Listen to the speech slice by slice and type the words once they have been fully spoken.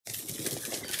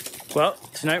Well,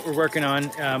 tonight we're working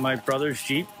on my brother's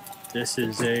Jeep. This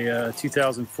is a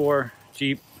 2004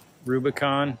 Jeep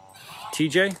Rubicon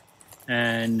TJ,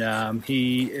 and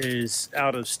he is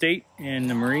out of state in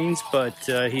the Marines, but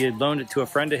he had loaned it to a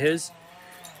friend of his.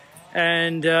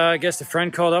 And I guess the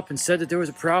friend called up and said that there was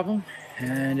a problem,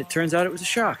 and it turns out it was a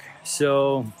shock.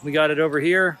 So we got it over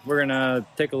here. We're gonna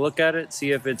take a look at it,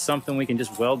 see if it's something we can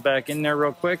just weld back in there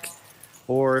real quick,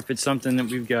 or if it's something that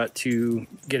we've got to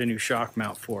get a new shock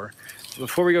mount for. So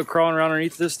before we go crawling around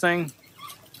underneath this thing,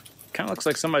 kind of looks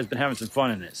like somebody's been having some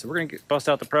fun in it. So we're gonna bust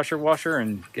out the pressure washer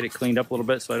and get it cleaned up a little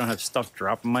bit so I don't have stuff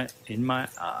dropping in my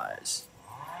eyes.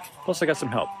 Plus I got some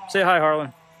help. Say hi,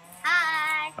 Harlan.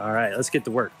 Hi. All right, let's get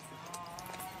to work.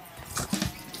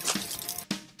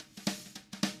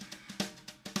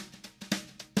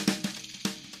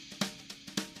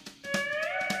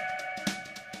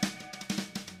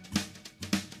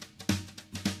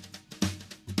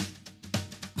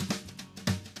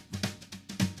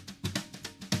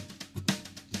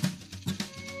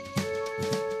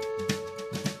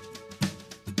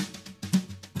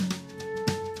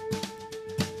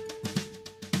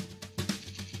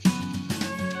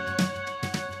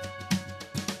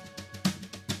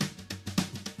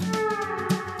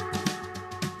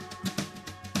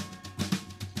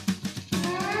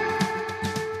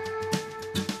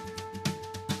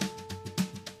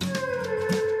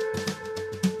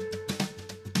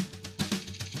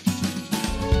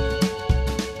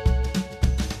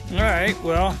 All right,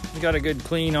 well, we got a good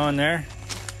clean on there.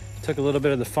 Took a little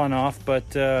bit of the fun off,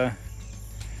 but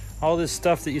all this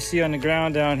stuff that you see on the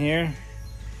ground down here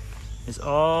is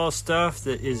all stuff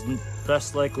that is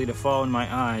less likely to fall in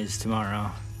my eyes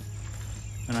tomorrow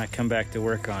when I come back to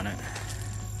work on it.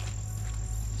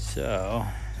 So,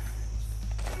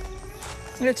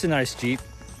 it's a nice Jeep.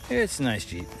 It's a nice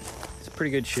Jeep. It's in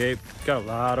pretty good shape. Got a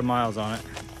lot of miles on it.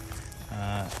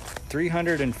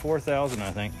 304,000,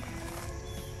 I think.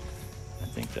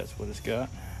 I think that's what it's got.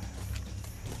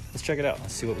 Let's check it out.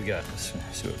 Let's see what we got. Let's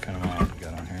see what kind of miles we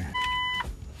got on here.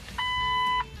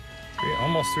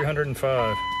 Almost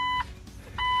 305.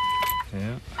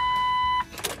 Yeah.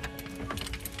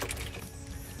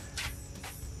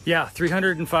 Yeah,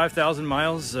 305,000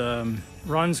 miles.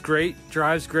 Runs great,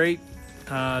 drives great.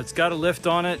 It's got a lift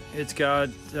on it. It's got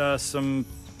some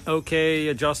okay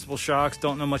adjustable shocks.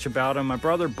 Don't know much about them. My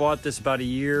brother bought this about a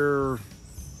year,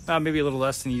 maybe a little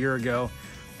less than a year ago.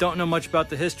 Don't know much about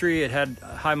the history. It had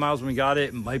high miles when we got it.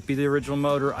 It might be the original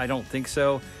motor. I don't think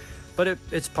so, but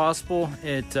it's possible.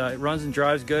 It runs and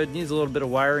drives good. Needs a little bit of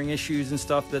wiring issues and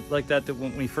stuff like that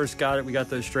when we first got it, we got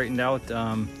those straightened out.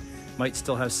 Might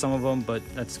still have some of them, but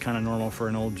that's kind of normal for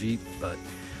an old Jeep. But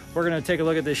we're gonna take a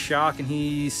look at this shock, and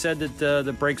he said that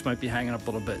the brakes might be hanging up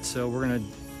a little bit. So we're gonna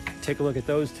take a look at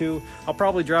those two. I'll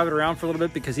probably drive it around for a little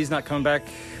bit because he's not coming back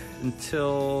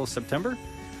until September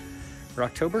or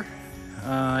October.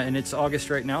 And it's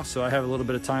August right now, so I have a little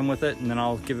bit of time with it, and then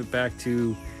I'll give it back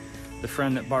to the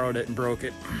friend that borrowed it and broke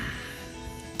it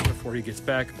before he gets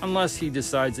back, unless he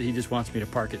decides that he just wants me to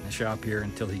park it in the shop here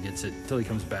until he gets it, until he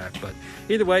comes back. But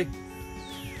either way,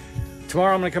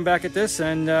 tomorrow I'm gonna come back at this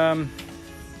and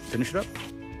finish it up.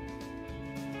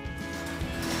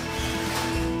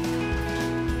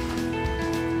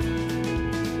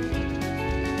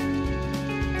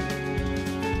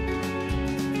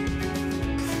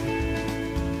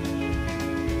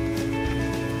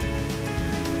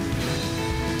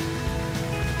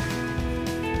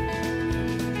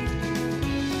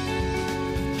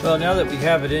 Well, now that we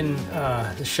have it in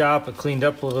the shop, it cleaned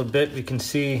up a little bit, we can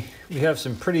see we have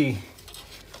some pretty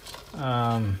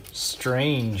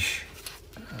strange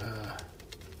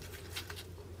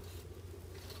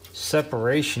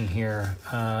separation here.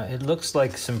 It looks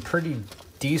like some pretty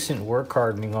decent work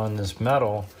hardening on this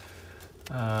metal.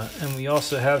 And we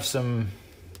also have some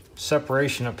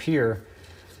separation up here.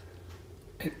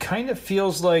 It kind of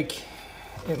feels like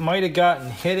it might have gotten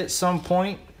hit at some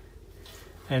point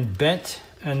and bent,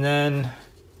 and then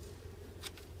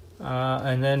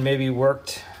maybe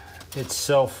worked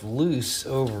itself loose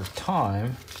over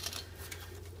time,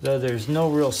 though there's no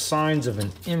real signs of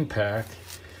an impact.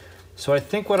 So I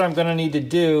think what I'm gonna need to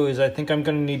do is I'm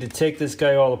gonna need to take this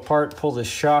guy all apart, pull the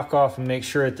shock off, and make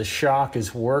sure that the shock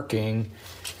is working.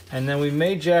 And then we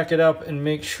may jack it up and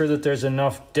make sure that there's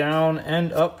enough down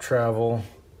and up travel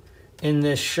in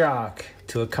this shock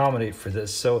to accommodate for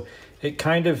this. So it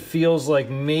kind of feels like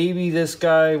maybe this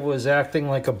guy was acting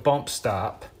like a bump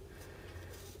stop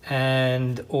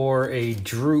or a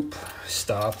droop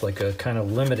stop, like a kind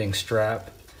of limiting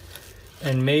strap.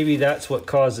 And maybe that's what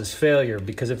causes failure,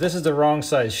 because if this is the wrong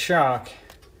size shock,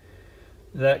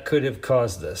 that could have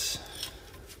caused this.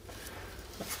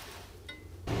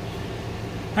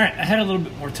 All right, I had a little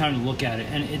bit more time to look at it,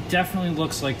 and it definitely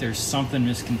looks like there's something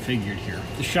misconfigured here.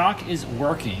 The shock is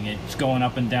working. It's going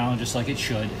up and down just like it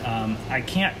should. I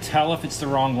can't tell if it's the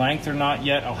wrong length or not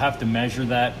yet. I'll have to measure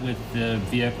that with the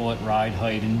vehicle at ride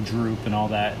height and droop and all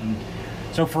that. And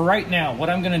so for right now, what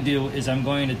I'm gonna do is I'm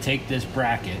going to take this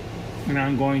bracket and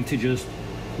I'm going to just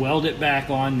weld it back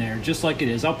on there just like it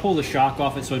is. I'll pull the shock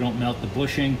off it so I don't melt the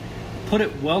bushing,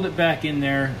 weld it back in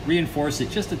there, reinforce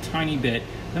it just a tiny bit.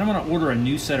 Then I'm going to order a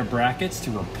new set of brackets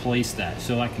to replace that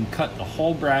so I can cut the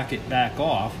whole bracket back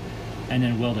off and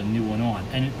then weld a new one on.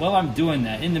 And while I'm doing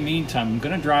that, in the meantime, I'm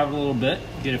going to drive it a little bit,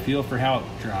 get a feel for how it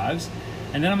drives,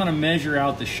 and then I'm going to measure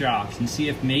out the shocks and see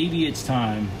if maybe it's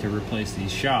time to replace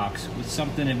these shocks with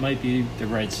something that might be the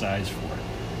right size for it.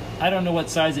 I don't know what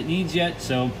size it needs yet,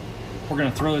 so we're going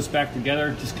to throw this back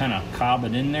together, just kind of cob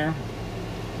it in there,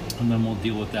 and then we'll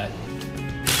deal with that.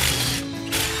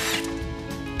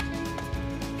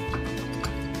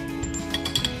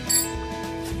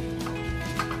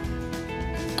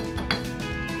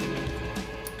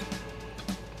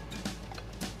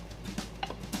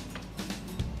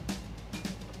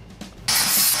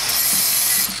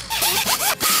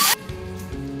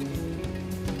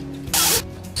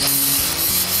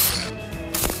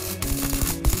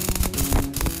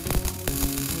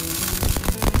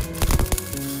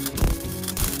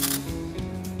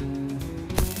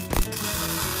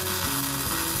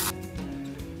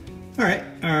 All right,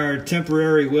 our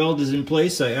temporary weld is in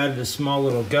place. I added a small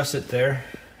little gusset there.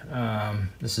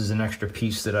 This is an extra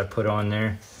piece that I put on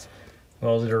there.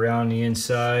 Welded around the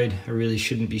inside. I really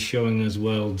shouldn't be showing those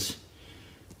welds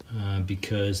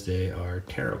because they are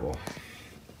terrible.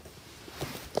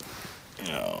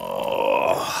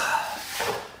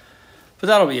 Oh. But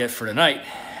that'll be it for tonight.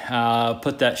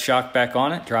 Put that shock back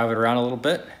on it, drive it around a little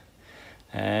bit,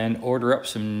 and order up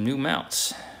some new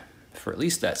mounts for at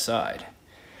least that side.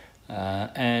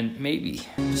 And maybe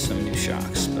some new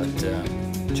shocks, but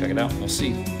check it out, we'll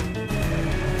see.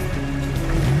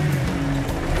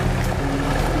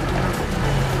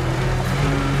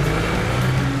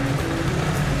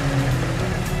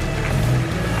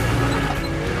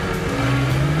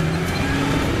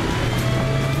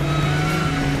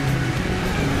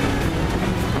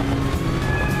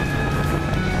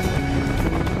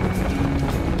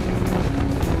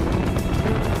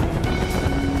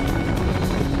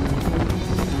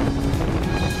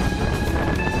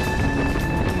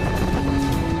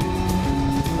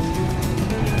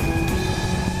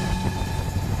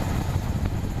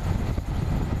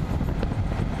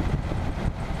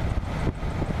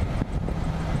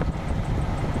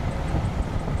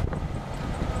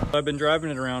 I've been driving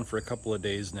it around for a couple of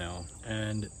days now,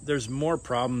 and there's more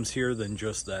problems here than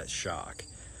just that shock.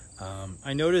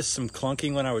 I noticed some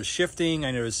clunking when I was shifting. I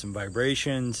noticed some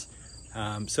vibrations.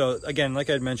 So again,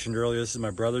 like I mentioned earlier, this is my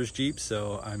brother's Jeep,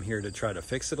 so I'm here to try to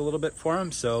fix it a little bit for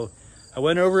him. So I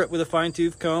went over it with a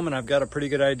fine-tooth comb, and I've got a pretty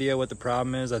good idea what the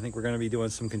problem is. I think we're going to be doing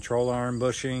some control arm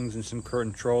bushings and some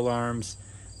control arms,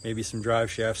 maybe some drive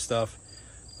shaft stuff.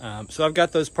 So I've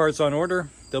got those parts on order.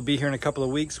 They'll be here in a couple of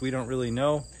weeks. We don't really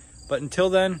know. But until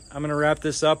then, I'm gonna wrap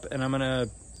this up, and I'm gonna,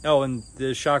 oh, and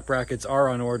the shock brackets are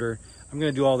on order. I'm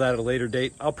gonna do all that at a later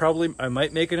date. I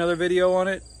might make another video on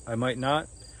it. I might not.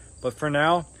 But for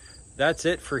now, that's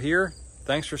it for here.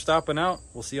 Thanks for stopping out.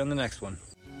 We'll see you on the next one.